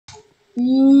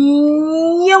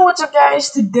Yo, what's up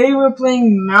guys? Today we're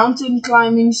playing Mountain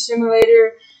Climbing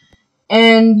Simulator,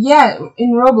 and yeah,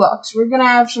 in Roblox. We're gonna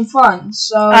have some fun,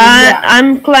 so yeah.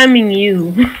 I'm climbing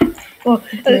you. Well,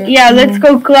 yeah, let's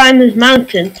go climb this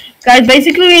mountain. Guys,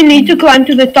 basically we need to climb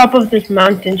to the top of this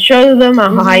mountain. Show them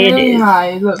how high it really is.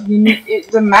 high. Look,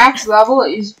 the max level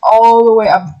is all the way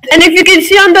up there. And if you can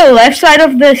see on the left side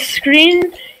of the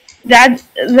screen, that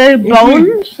the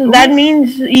bones, that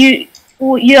means you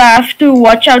have to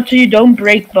watch out so you don't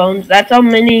break bones. That's how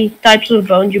many types of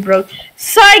bones you broke.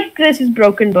 Psych! This is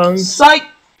broken bones. Psych!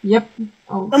 Yep.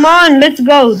 Oh. Come on, let's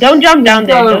go. Don't jump down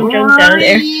there. Don't jump down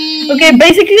there. Okay,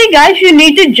 basically, guys, you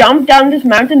need to jump down this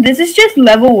mountain. This is just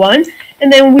level 1.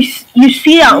 And then you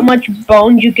see how much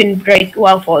bone you can break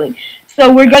while falling.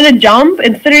 So we're gonna jump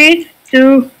in 3,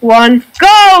 2, 1,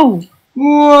 go!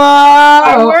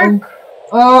 Whoa!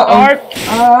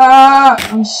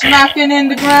 I'm smacking in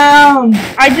the ground.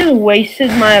 I just wasted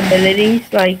my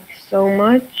abilities, like, so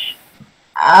much.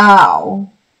 Ow.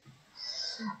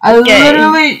 I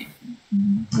literally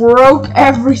broke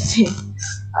everything.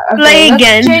 Okay, play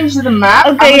again. Change the map.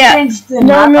 Okay, yeah.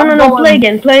 No, play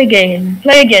again.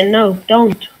 No,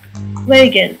 don't. Play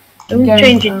again. Don't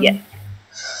change it yet.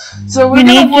 So we're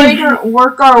gonna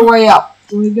work our way up.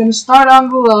 We're gonna start on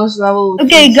the lowest level.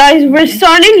 Okay, guys, we're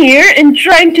starting here and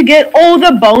trying to get all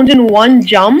the bones in one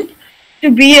jump to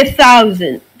be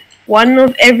 1,000. One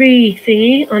of every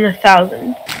thingy on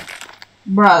 1,000.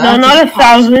 Bruh, no, not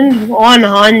 1,000.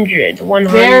 100.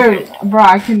 100. Bruh,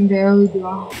 I can barely do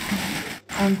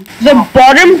 100. The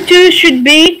bottom two should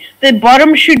be 10,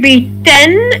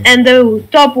 and the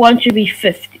top one should be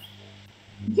 50.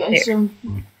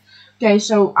 Okay,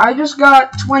 so I just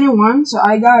got 21, so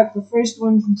I got the first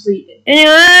one completed.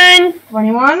 Anyone?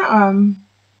 21.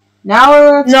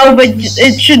 Now no, but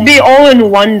it should be all in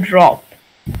one drop.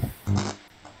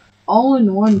 All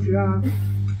in one drop.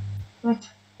 What?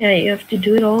 Yeah, you have to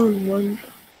do it all in one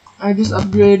drop. I just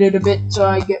upgraded a bit so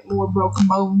I get more broken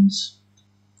bones.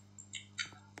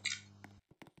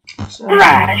 So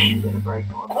crash!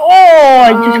 Oh,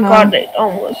 I just got it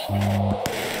almost.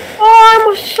 Oh, I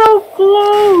was so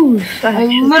close.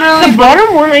 The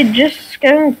bottom one I just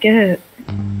can't get.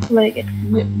 Like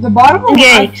the bottom one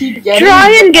I keep getting. Try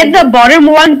and get the bottom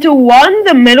one to 1,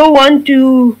 the middle one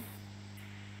to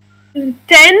 10,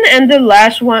 and the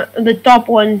last one, the top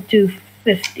one to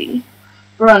 50.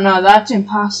 Bro, no, that's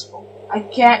impossible. I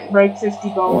can't break 50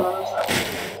 bones.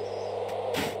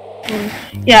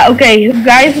 Yeah, okay,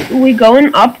 guys, we're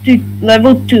going up to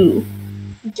level 2.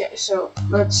 Okay, so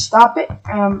let's stop it.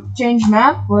 Change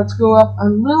map. Let's go up a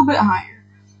little bit higher.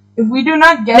 If we do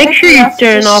not get Make sure you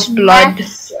turn off blood.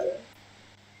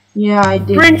 Yeah, I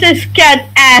did. Princess Cat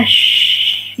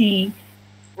Ashy.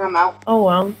 I'm out. Oh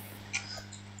well.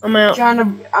 I'm out. I'm trying to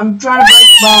break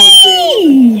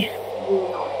bones.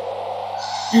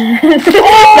 That's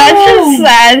just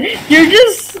sad. You're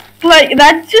just like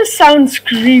that. Just sounds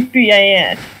creepy.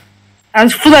 I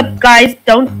as flip, guys.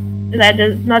 Don't. That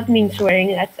does not mean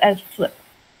swearing. That's as flip.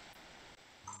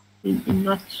 We do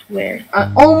not swear. I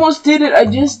almost did it. I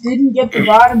just didn't get the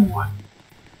bottom one.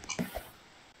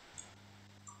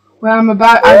 Well, I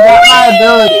got my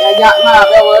ability.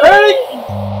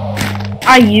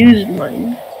 I used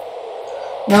mine.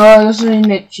 No, this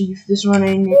ain't it, Chief. This one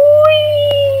ain't it.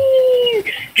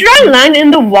 Try land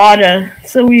in the water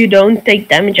so you don't take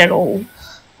damage at all.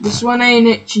 This one ain't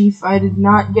it, Chief. I did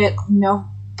not get enough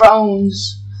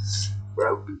bones.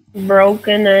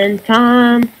 Broken in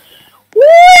time. Whee!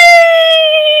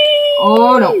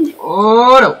 Oh no!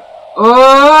 Oh no!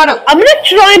 Oh no! I'm gonna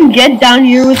try and get down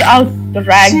here without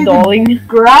ragdolling. The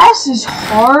grass is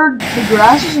hard. The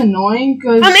grass is annoying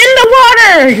because I'm in the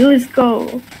water. Let's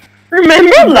go.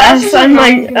 Remember last time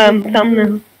my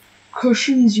thumbnail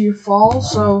cushions your fall,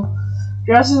 so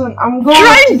grass isn't. I'm going.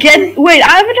 Try and get. Wait,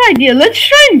 I have an idea. Let's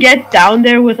try and get down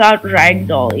there without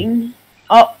ragdolling.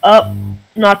 Oh.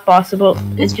 Not possible.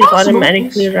 It's just possible.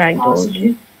 automatically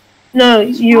ragdoll. No,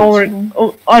 you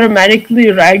automatically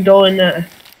ragdoll in a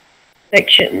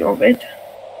section of it.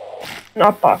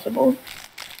 Not possible.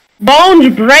 Bones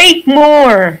break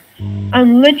more!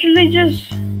 I'm literally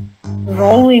just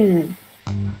rolling.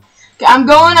 Okay, I'm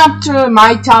going up to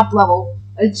my top level.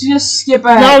 Let's just skip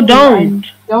ahead. No, don't.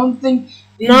 Don't think.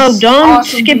 No, don't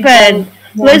skip ahead.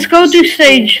 Let's go to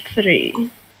stage 3.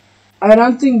 I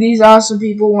don't think these awesome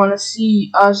people want to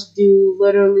see us do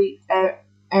literally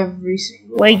every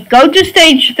single. Wait, go to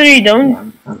stage 3.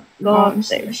 Don't go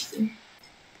upstairs.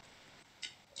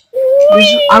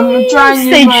 I'm trying to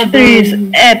use my stage 3 is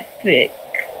epic.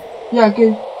 Yeah,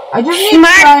 cause I just need to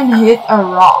try and hit a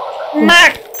rock.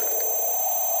 Smack.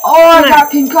 Oh, I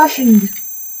got concussioned.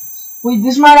 Wait,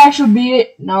 this might actually be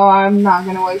it. No, I'm not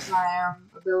gonna waste my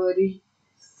ability.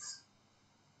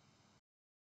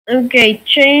 Okay,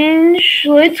 change.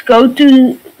 Let's go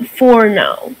to 4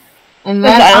 now. And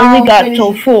then I only got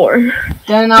till 4.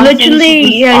 Then I'll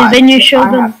literally, yeah. 5. Then you show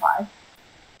I them. have 5.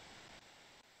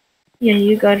 Yeah,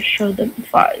 you gotta show them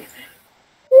 5.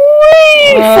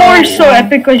 Whee! 4 is so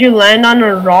epic because you land on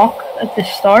a rock at the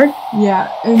start.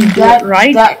 Yeah, and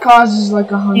that causes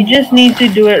like 100. You just need to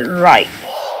do it right.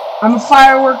 I'm a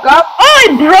firework up. Oh,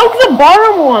 I broke the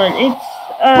bottom one. It's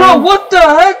Bro, what the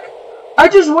heck? I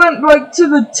just went like to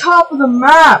the top of the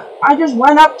map. I just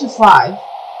went up to 5.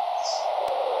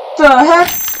 The heck?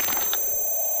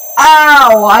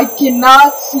 Ow! I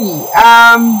cannot see.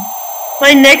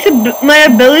 My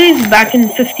ability is back in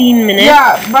 15 minutes.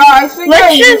 Yeah, but I think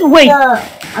let's just wait.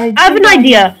 I have an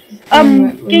idea.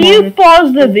 Can you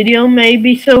pause the video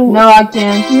maybe so? No, I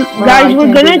can't. Guys,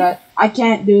 we're gonna. I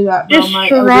can't do that, bro. Just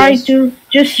try to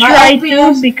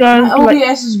because my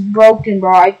OBS is broken,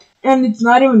 bro. And it's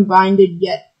not even binded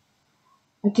yet.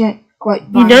 I can't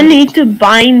quite bind it. You don't it. need to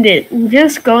bind it.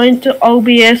 Just go into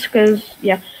OBS because,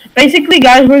 yeah. Basically,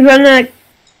 guys, we're gonna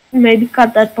maybe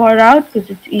cut that part out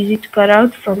because it's easy to cut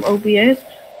out from OBS.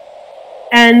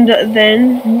 And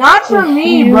then... Not for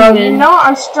me, bro. You know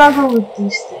I struggle with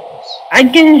these things. I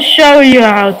can show you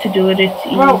how to do it. It's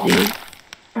easy. Bro,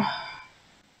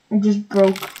 I just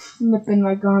broke flipping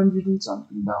like 100 and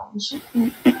something dollars.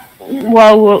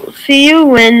 Well, we'll see you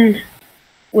when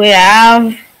we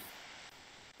have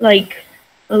like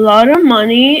a lot of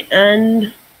money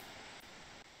and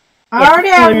I already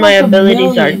have when my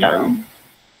abilities are done.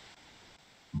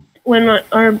 When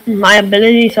my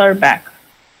abilities are back.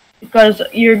 Because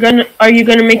are you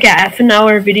gonna make a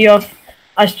half-an-hour video of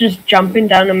us just jumping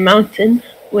down a mountain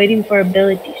waiting for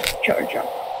abilities to charge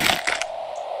up?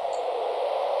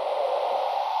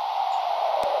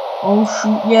 Oh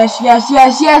shoot, yes.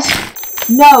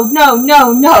 No.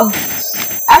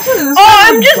 Actually, this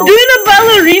I'm just doing a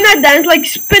ballerina dance, like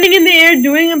spinning in the air,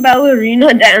 doing a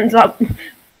ballerina dance up.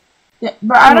 Yeah,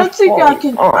 but I don't think I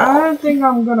can, I don't think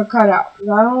I'm gonna cut out, because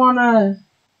I don't wanna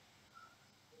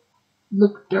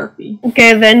look derpy.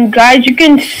 Okay, then guys, you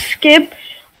can skip,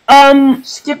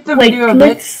 skip the video a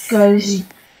bit, because,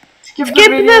 skip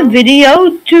the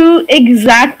video to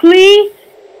exactly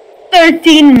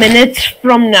 13 minutes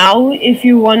from now if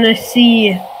you want to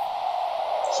see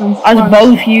us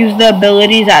both use the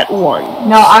abilities at once.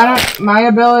 No, I don't. My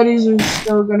abilities are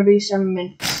still going to be 7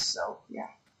 minutes, so yeah.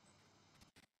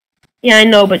 Yeah, I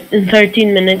know, but in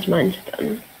 13 minutes mine's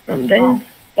done from then.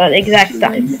 That exact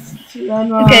time.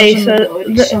 Okay, so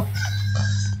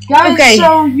guys,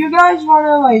 so you guys want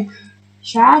to like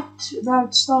chat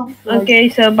about stuff? Like, okay,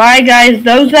 so bye guys.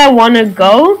 Those that want to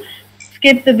go,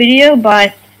 skip the video,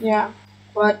 bye. Yeah,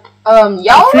 but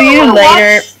y'all see you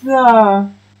later. The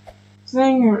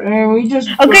thing, we just.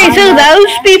 Okay, so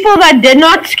those people that did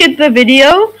not skip the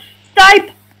video, type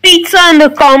pizza in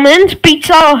the comments.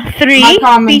 Pizza 3.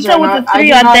 Pizza with a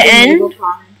 3 at the end.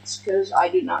 Because I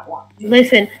do not want to.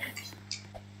 Listen,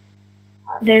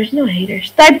 there's no haters.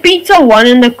 Type pizza 1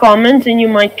 in the comments, and you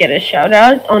might get a shout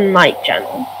out on my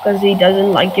channel because he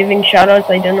doesn't like giving shout outs.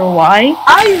 I don't know why.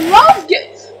 I love it.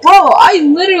 Bro, I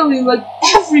literally, like,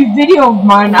 every video of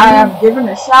mine, I have given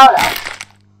a shout-out.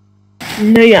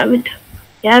 No, you haven't.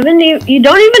 You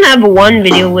don't even have one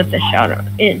video with a shout-out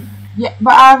in. Yeah,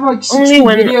 but I have, like, 60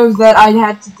 videos that I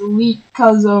had to delete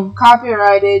because of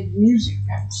copyrighted music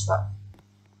and stuff.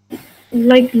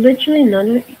 Like, literally none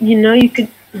of it. You know, you could...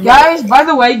 Guys, by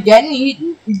the way, getting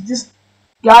eaten is just...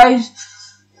 Guys...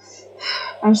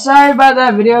 I'm sorry about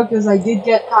that video because I did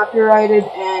get copyrighted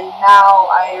and now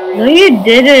I really... No, you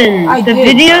didn't. The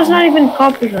video's not even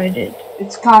copyrighted.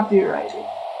 It's copyrighted.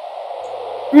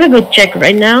 I'm gonna go check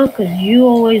right now because you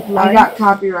always lie. I got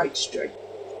copyright strike.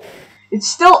 It's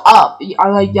still up.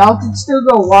 Y'all can still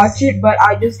go watch it, but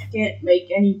I just can't make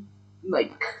any,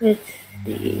 like... Let's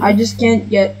see. I just can't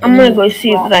get... I'm gonna go see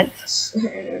if that's...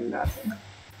 Nothing.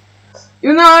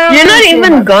 Even though I don't You're not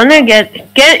even gonna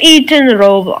get eaten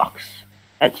Roblox.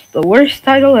 That's the worst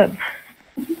title ever.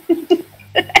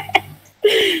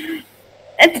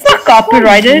 It's not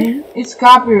copyrighted. It's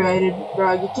copyrighted,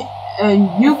 bro.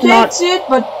 You can't see it,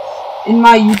 but in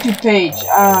my YouTube page,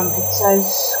 it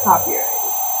says copyrighted.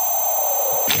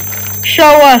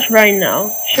 Show us right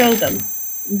now. Show them.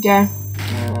 Okay.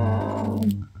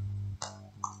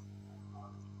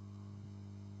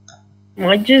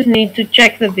 I just need to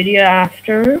check the video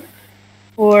after,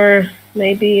 or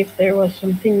maybe if there was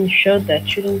something you showed that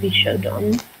shouldn't be showed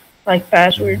on, like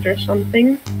passwords or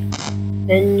something.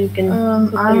 Then you can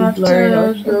I have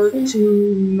to go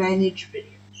to manage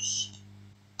videos.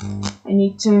 I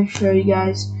need to show you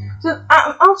guys. So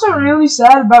I'm also really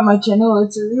sad about my channel.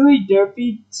 It's really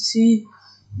derpy to see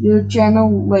your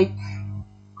channel like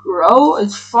grow.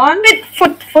 It's fun.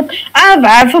 Foot. I have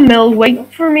half a mil.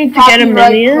 Wait for me to get a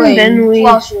million. Then we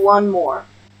plus one more.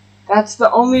 That's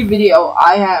the only video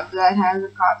I have that has a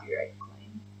copyright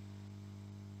claim.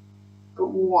 But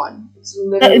one. It's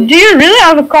literally. Do you really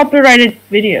have a copyrighted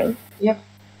video? Yep.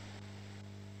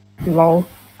 Lol.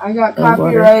 I got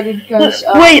copyrighted because.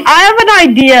 Wait, I have an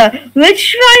idea. Let's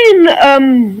try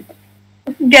and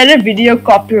get a video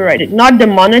copyrighted, not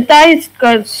demonetized,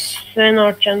 because then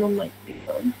our channel might be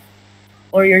gone,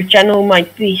 or your channel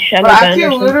might be shadow banned. I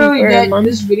can literally get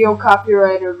this video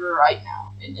copyrighted right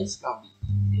now, and it's gonna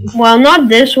be. Well, not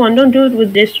this one. Don't do it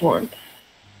with this one.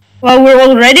 Well, we're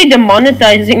already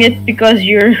demonetizing it because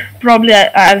you're probably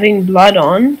having blood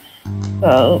on.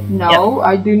 So no, yeah.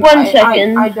 I do. One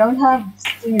second. I don't have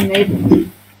thing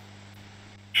enabled.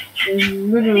 There's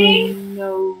literally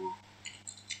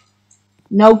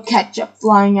no ketchup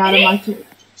flying out of my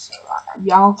character, so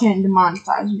y'all can't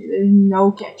demonetize me. There's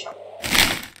no ketchup.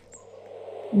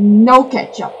 No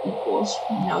ketchup equals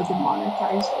no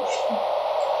demonetization.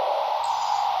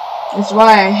 That's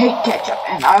why I hate ketchup,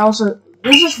 and I also.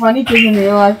 This is funny because in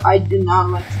real life I do not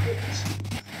like tomatoes.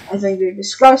 I think they're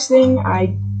disgusting.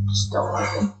 I just don't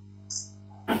like them.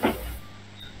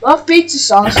 Love pizza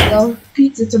sauce though.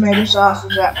 Pizza tomato sauce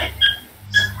is that.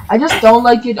 I just don't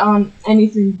like it on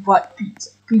anything but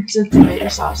pizza. Pizza tomato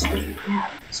sauce doesn't even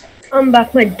have it. I'm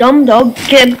back. My dumb dog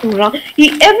kept run.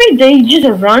 Every day he just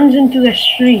runs into the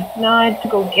street. Now I had to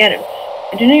go get him.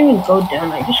 I didn't even go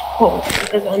down. I just called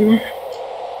because I'm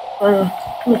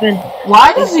flipping.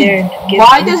 Why does he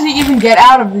even get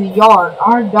out of the yard?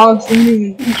 Our dogs didn't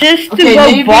even. Just to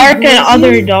go bark at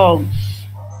other dogs.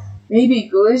 Maybe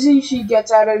Glizzy, she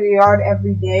gets out of the yard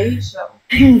every day, so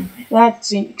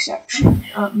that's an exception.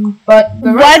 But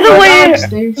the by the way, dogs,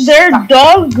 their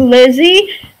dog Glizzy,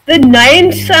 the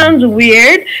name sounds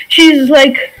weird. She's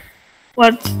like,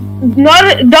 what?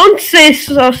 Don't say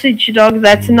sausage dog.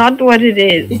 That's not what it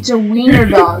is. It's a wiener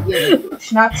dog in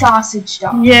English, not sausage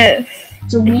dog. Yes.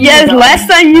 It's a wiener yes, dog. last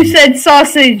time you said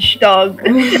sausage dog.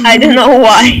 I don't know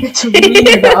why. It's a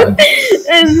wiener dog.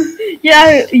 And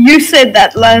yeah, you said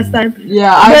that last time.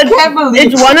 Yeah, I can't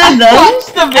believe it's one of them.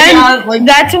 And like,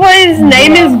 that's why his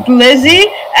name is Glizzy.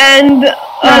 And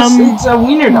it's a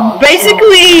wiener dog.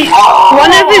 Basically,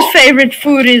 one of his favorite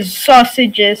food is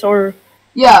sausages or.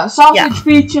 Yeah, sausage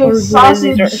features,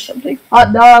 sausage, or something.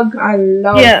 Hot dog. I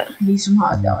love me some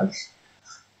hot dogs.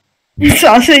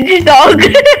 Sausage dog.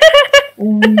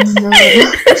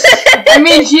 I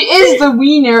mean, she is the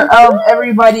wiener of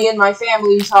everybody in my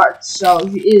family's hearts, so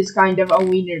she is kind of a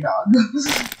wiener dog.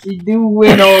 She do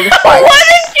win all the fights. What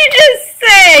did you just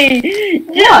say?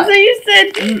 What? So you said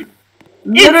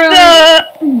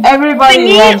literally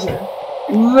everybody loves her.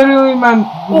 Literally, my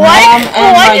mom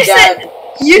and my dad.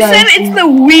 You said it's the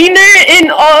wiener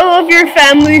in all of your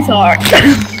family's heart.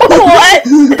 What?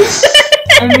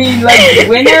 I mean, like,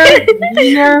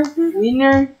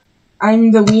 wiener.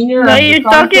 I'm the wiener no, of the you're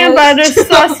contest. talking about a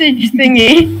sausage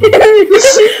thingy.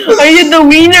 Are you the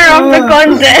wiener of the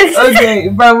contest? Okay,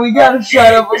 but we gotta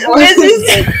shut up before this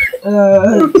is...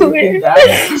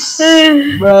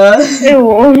 It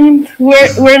won't.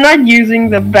 We're not using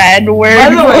the bad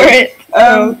word for it.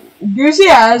 Goosey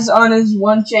has on his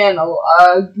one channel,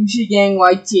 Goosey Gang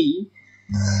YT,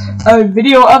 a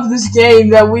video of this game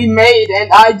that we made,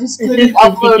 and I just couldn't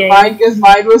upload mine because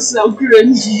mine was so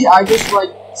cringy. I just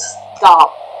like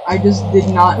stopped. I just did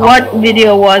not. What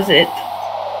video was it?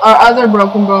 Our other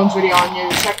Broken Bones video on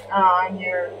your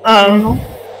channel.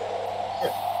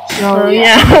 So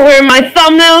yeah, where my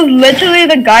thumbnail is literally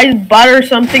the guy's butt or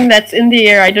something that's in the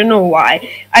air. I don't know why.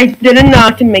 I didn't know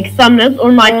how to make thumbnails,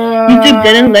 or my YouTube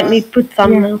didn't let me put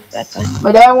thumbnails that time.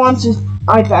 But I want his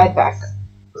iPad back.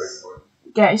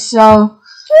 Okay, so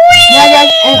yeah,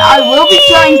 guys, and I will be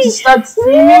trying to start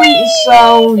streaming.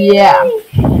 So yeah,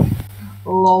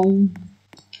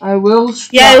 I will.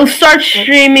 Yeah, you'll start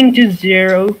streaming to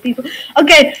 0 people.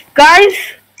 Okay, guys,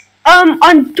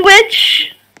 on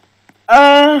Twitch.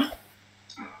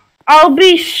 I'll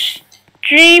be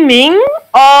streaming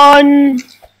on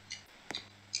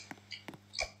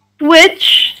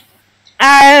Twitch.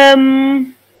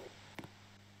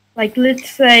 Like let's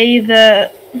say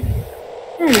the.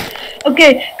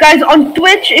 Okay, guys, on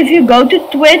Twitch. If you go to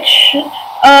Twitch,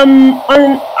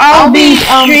 I'll be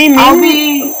streaming.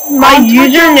 My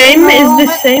username is the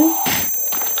same.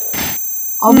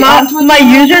 My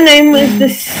username is the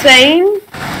same.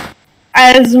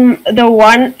 as the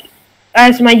one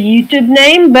as my YouTube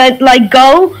name, but like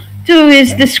go to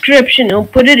his description. I'll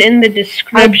put it in the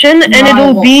description, and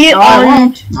it'll be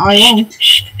on. No, I won't.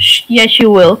 Yes,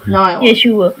 you will. No, I won't. Yes,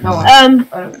 you will. No, I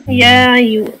won't. Yeah,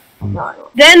 you will. No, I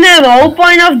won't. Then the whole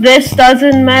point of this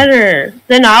doesn't matter.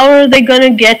 Then how are they gonna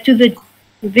get to the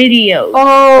video?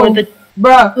 Oh, or the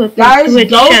bruh, guys, Twitch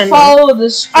go channel? follow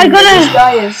this. I gotta- This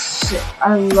guy is sick.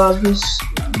 I love his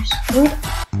streams.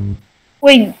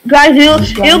 Wait, guys,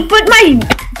 you'll put my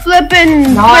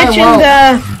flippin' No, I Twitch in won't.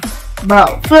 the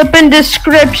Bro, flippin'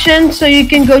 description, so you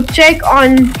can go check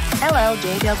on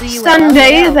LLJW.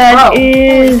 Sunday. That Bro.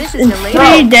 is This is in the 3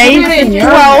 latest- days. Put it in The your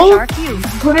 12.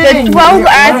 put it The in 12 your,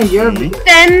 at one of your videos.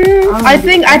 10. I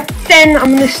think at 10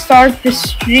 I'm gonna start the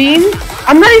stream.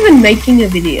 I'm not even making a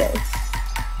video.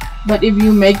 But if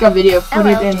you make a video, put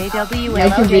it in. Make a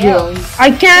video. I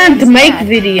can't make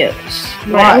videos.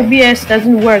 My Why? OBS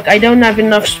doesn't work. I don't have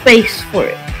enough space for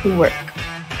it to work.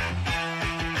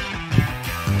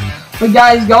 But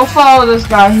guys, go follow this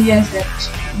guy. He has epic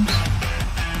streams.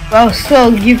 Well, so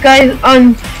you guys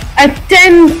at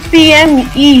 10 p.m.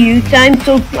 EU time,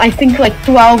 so I think like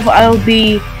 12, I'll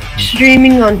be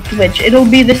streaming on Twitch. It'll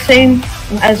be the same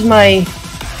as my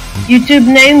YouTube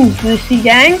name, Lucy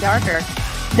Gang. Darker.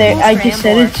 There, I just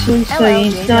said it soon, so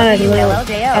he's not a little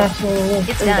LLJW. asshole.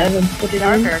 It's And I done. will put it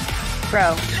in. Darker.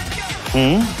 Bro.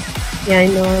 Yeah, I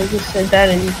know. I just said that,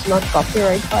 and it's not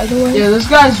copyright, by the way. Yeah, this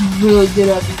guy's really good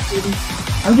at Epic City.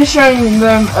 I'm just showing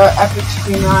them Epic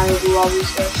Stream. I love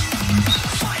these guys.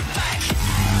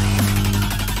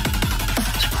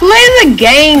 Play the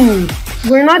game.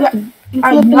 We're not. I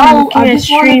flipping know. looking I at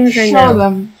just want streams to right show now.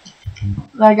 them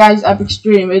that guy's Epic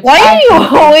Stream. It's Why are you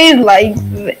actually- always like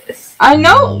this? I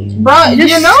know, bro.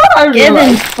 Just You know what I get in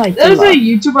realized? fight There's a a lot.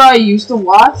 YouTuber I used to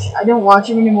watch. I don't watch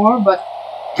him anymore, but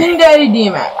King Daddy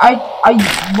DMAC.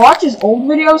 I watch his old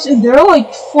videos and they're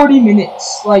like 40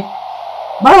 minutes. Like,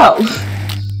 bro.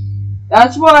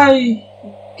 That's why I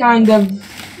kind of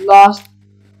lost.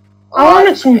 I want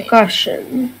a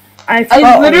concussion. I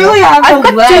literally have I've a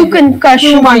got 2 leg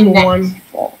concussions through my in neck. one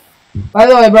fall. By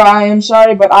the way, bro, I am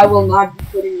sorry, but I will not be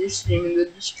putting your stream in the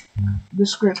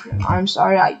description. I'm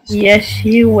sorry, Yes,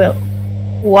 you will.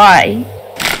 Why?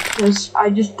 because I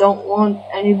just don't want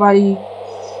anybody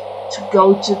to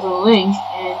go to the link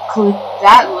and click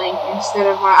that link instead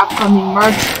of my upcoming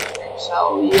merch.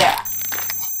 So yeah.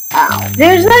 Ow.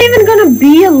 There's not even gonna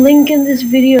be a link in this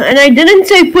video, and I didn't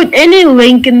say put any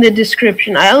link in the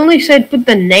description. I only said put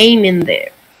the name in there.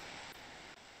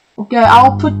 Okay,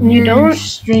 I'll put You your don't-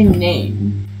 stream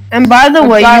name. And by the But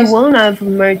way, guys- you won't have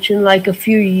merch in like a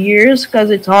few years because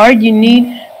it's hard. You need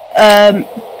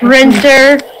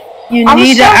printer. You I'm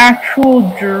need so- an actual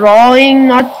drawing,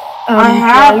 not. I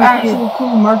have drawing actual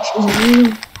cool merch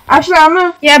design. Actually, I'm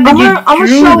gonna. Yeah, but I'm you gonna show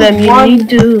drew them. You one need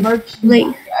to. merch Wait.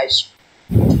 design, guys.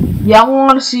 Y'all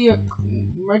want to see a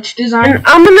merch design? And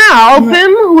I'm gonna help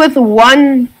him with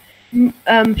one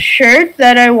shirt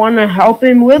that I want to help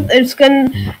him with.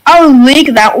 I'll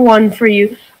leak that one for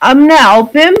you. I'm gonna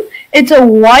help him. It's a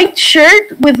white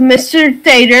shirt with Mr.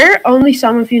 Tater. Only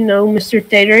some of you know Mr.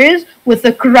 Tater is, with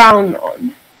a crown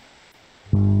on.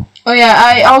 Oh yeah,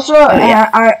 I also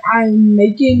yeah. I'm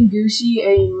making Goosey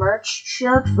a merch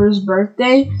shirt for his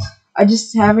birthday. I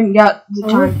just haven't got the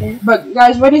time. Okay. But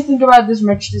guys, what do you think about this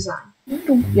merch design?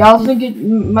 Y'all think it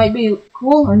might be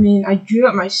cool? I mean, I drew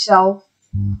it myself.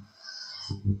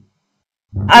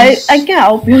 I can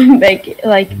help you make it,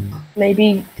 like,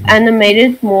 maybe animate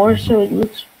it more so it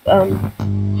looks like,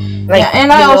 yeah,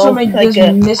 and I you also know, made like this a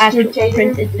Mr. actual Tater,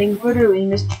 printed thing. literally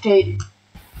Mr. Tater.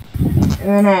 And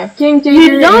then I have King Tater.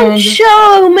 You don't and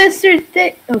show Mr.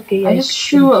 Tater. Okay, I yeah, just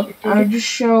show. Mr. Tater. I just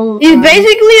show. He's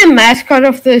basically a mascot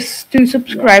of this 2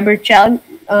 subscriber Guys, channel.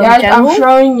 I'm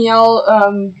showing y'all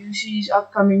Goosey's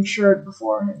upcoming shirt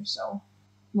before him. So,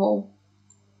 well.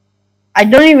 I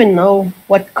don't even know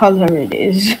what color it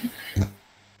is.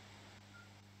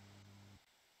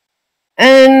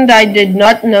 And I did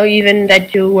not know even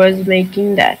that you was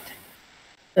making that.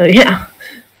 So yeah.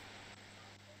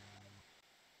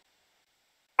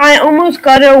 I almost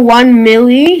got a 1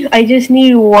 milli. I just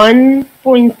need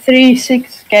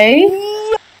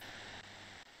 1.36k.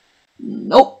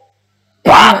 Nope.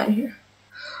 Not here.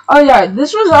 Oh yeah,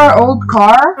 this was our old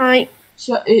car.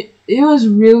 So it was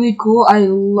really cool. I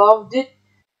loved it.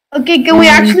 Okay, can we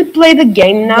actually play the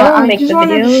game now Yeah, and I make just the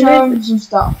wanted video to of show it? him some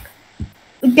stuff.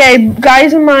 Okay,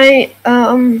 guys, my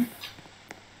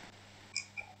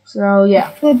So yeah.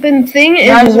 flipping thing is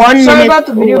Guys, 1 sorry minute about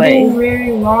the video away. being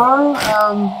very long.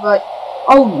 But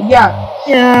oh yeah.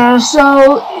 Yeah.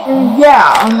 So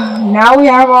yeah, now we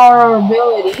have our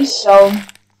abilities. So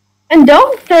And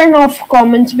don't turn off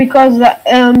comments because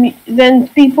then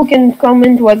people can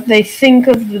comment what they think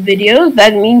of the videos.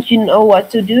 That means you know what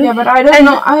to do. Yeah, but I don't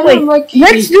know. I don't like.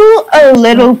 Let's do a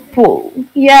little poll.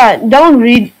 Yeah, don't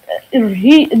read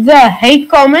the hate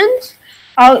comments.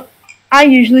 I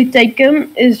usually take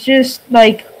them. It's just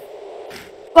like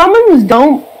comments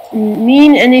don't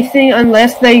mean anything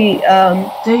unless they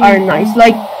are nice.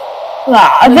 Like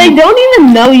they don't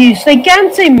even know you. So they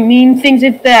can't say mean things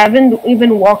if they haven't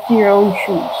even walked in your own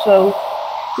shoes. So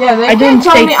yeah, they can't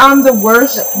tell me I'm the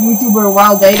worst YouTuber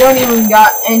while they don't even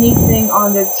got anything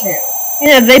on their channel.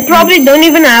 Yeah, they probably don't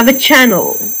even have a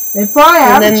channel. They probably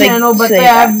have a channel, but they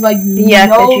have like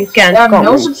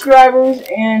no subscribers,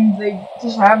 and they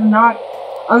just have not.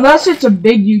 Unless it's a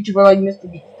big YouTuber like Mr.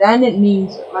 Beast, then it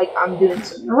means like I'm doing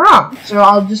something wrong. So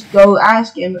I'll just go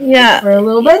ask him for a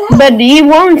little bit. But he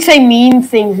won't say mean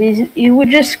things. He would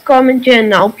just comment you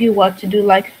and help you what to do.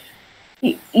 Like,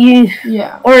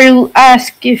 or he'll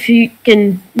ask if you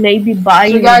can maybe buy.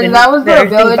 So guys, that was the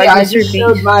ability. I just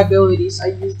showed my abilities.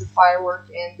 I used the firework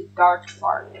and the dark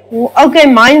fart. Okay,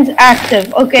 mine's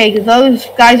active. Okay, those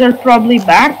guys are probably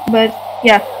back, but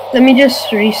yeah. Let me just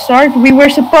restart. We were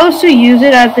supposed to use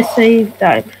it at the same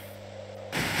time.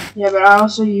 Yeah, but I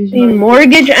also use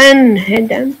mortgage and head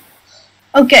down.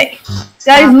 Okay,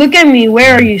 guys, look at me.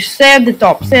 Where are you? Stay at the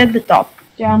top. Stay at the top.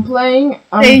 Yeah, I'm playing.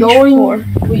 I'm Stage going. 4.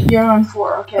 Wait, you're on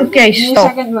 4. Okay. Okay, give me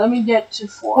stop. a second. Let me get to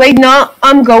 4. Wait, no.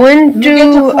 I'm going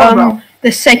to 4,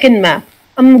 the second map.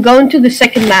 I'm going to the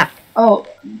second map. Oh,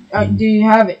 do you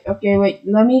have it? Okay, wait.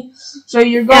 Let me. So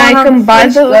you're going I can on buy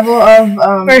first the level of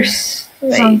first.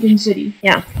 Sunken City.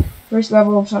 Yeah. First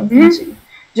level of Sunken City.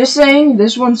 Just saying,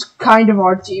 this one's kind of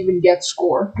hard to even get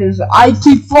score because I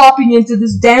keep flopping into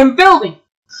this damn building.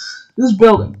 This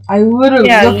building. I literally.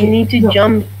 Yeah, you need to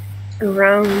jump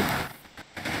around.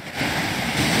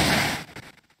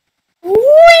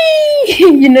 Whee!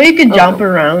 You know you can jump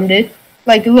around it.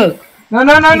 Like, look. No.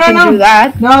 Do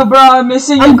that. No, bro, I'm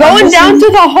missing. I'm going down to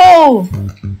the hole.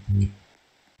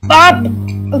 Stop.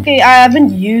 Okay, I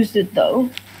haven't used it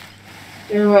though.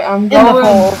 Here, wait, I'm going in the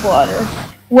hole of water.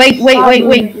 Wait.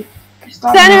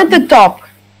 Stand at the top.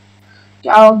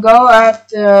 I'll go at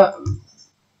the.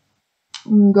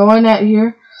 I'm going at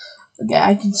here. Okay,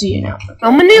 I can see you now. Okay.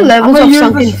 How many levels of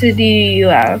Sunken City do you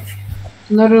have?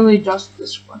 Literally just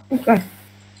this one. Okay.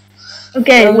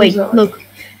 Okay, wait, look.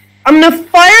 I'm gonna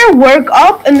firework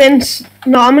up and then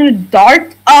I'm gonna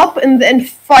dart up and then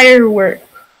firework.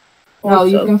 No,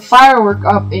 you can firework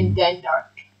up and then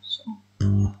dart. So.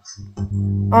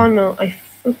 Oh no, I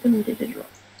freaking did it wrong.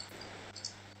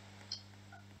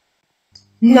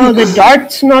 No, the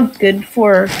dart's not good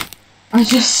for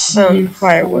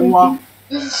firework.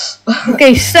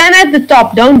 Okay, stand at the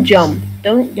top. Don't jump.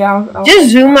 Don't. Yeah. Just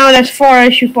zoom out as far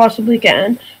as you possibly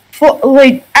can.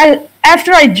 Wait.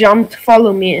 After I jumped,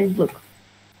 follow me and look.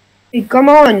 Hey, come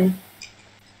on.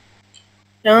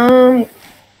 Jump.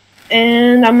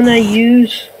 And I'm gonna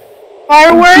use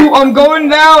firework. I'm going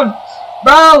down.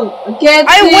 Bro, I can't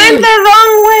see. I went the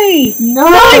wrong way. No.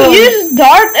 I used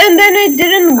dart and then it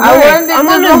didn't work. I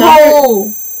went into the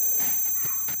hole.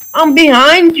 I'm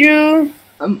behind you.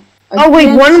 Oh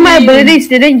wait, one of my abilities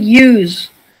didn't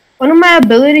use. No, I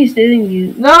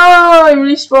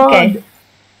respawned. Okay.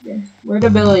 Yeah. What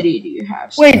ability do you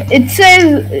have? Wait, it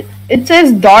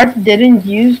says dart didn't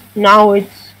use. Now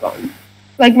it's gone.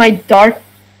 Like my dart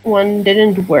one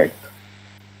didn't work.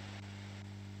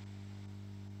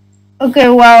 Okay,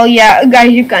 well, yeah,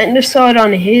 guys, you kind of saw it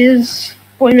on his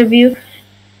point of view,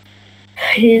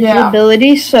 his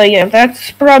abilities. So yeah, that's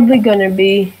probably gonna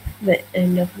be the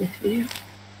end of this video.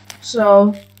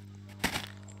 So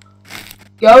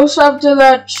go sub to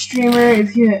that streamer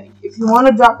if you want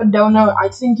to drop a donut. I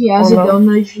think he has a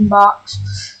donation box,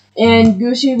 and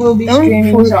Goosey will be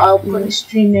streaming, so I'll put his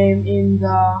stream name in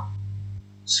the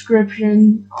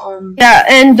description. Yeah,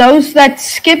 and those that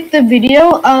skip the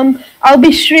video, I'll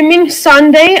be streaming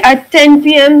Sunday at 10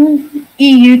 p.m.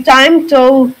 EU time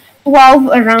till 12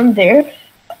 around there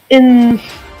in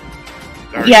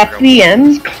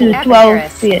p.m. to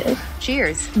 12 p.m.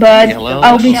 Cheers. But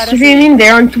I'll be streaming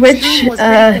there on Twitch.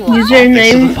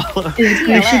 Username is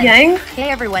Gucci Gang.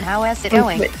 Hey everyone, how is it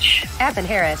going? Twitch. Ethan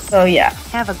Harris. So yeah.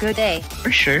 Have a good day.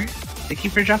 For sure. Thank you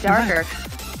for dropping Darker.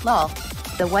 Lol.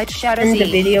 The White Shadow In the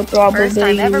video probably. First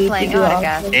time ever playing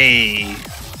Autograph. Hey.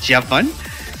 Did you have fun?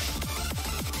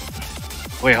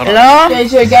 Wait, hold on. Okay,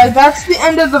 so guys, that's the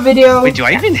end of the video. Wait, do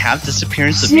I even have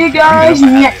disappearance of See you guys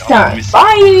next time.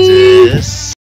 Bye!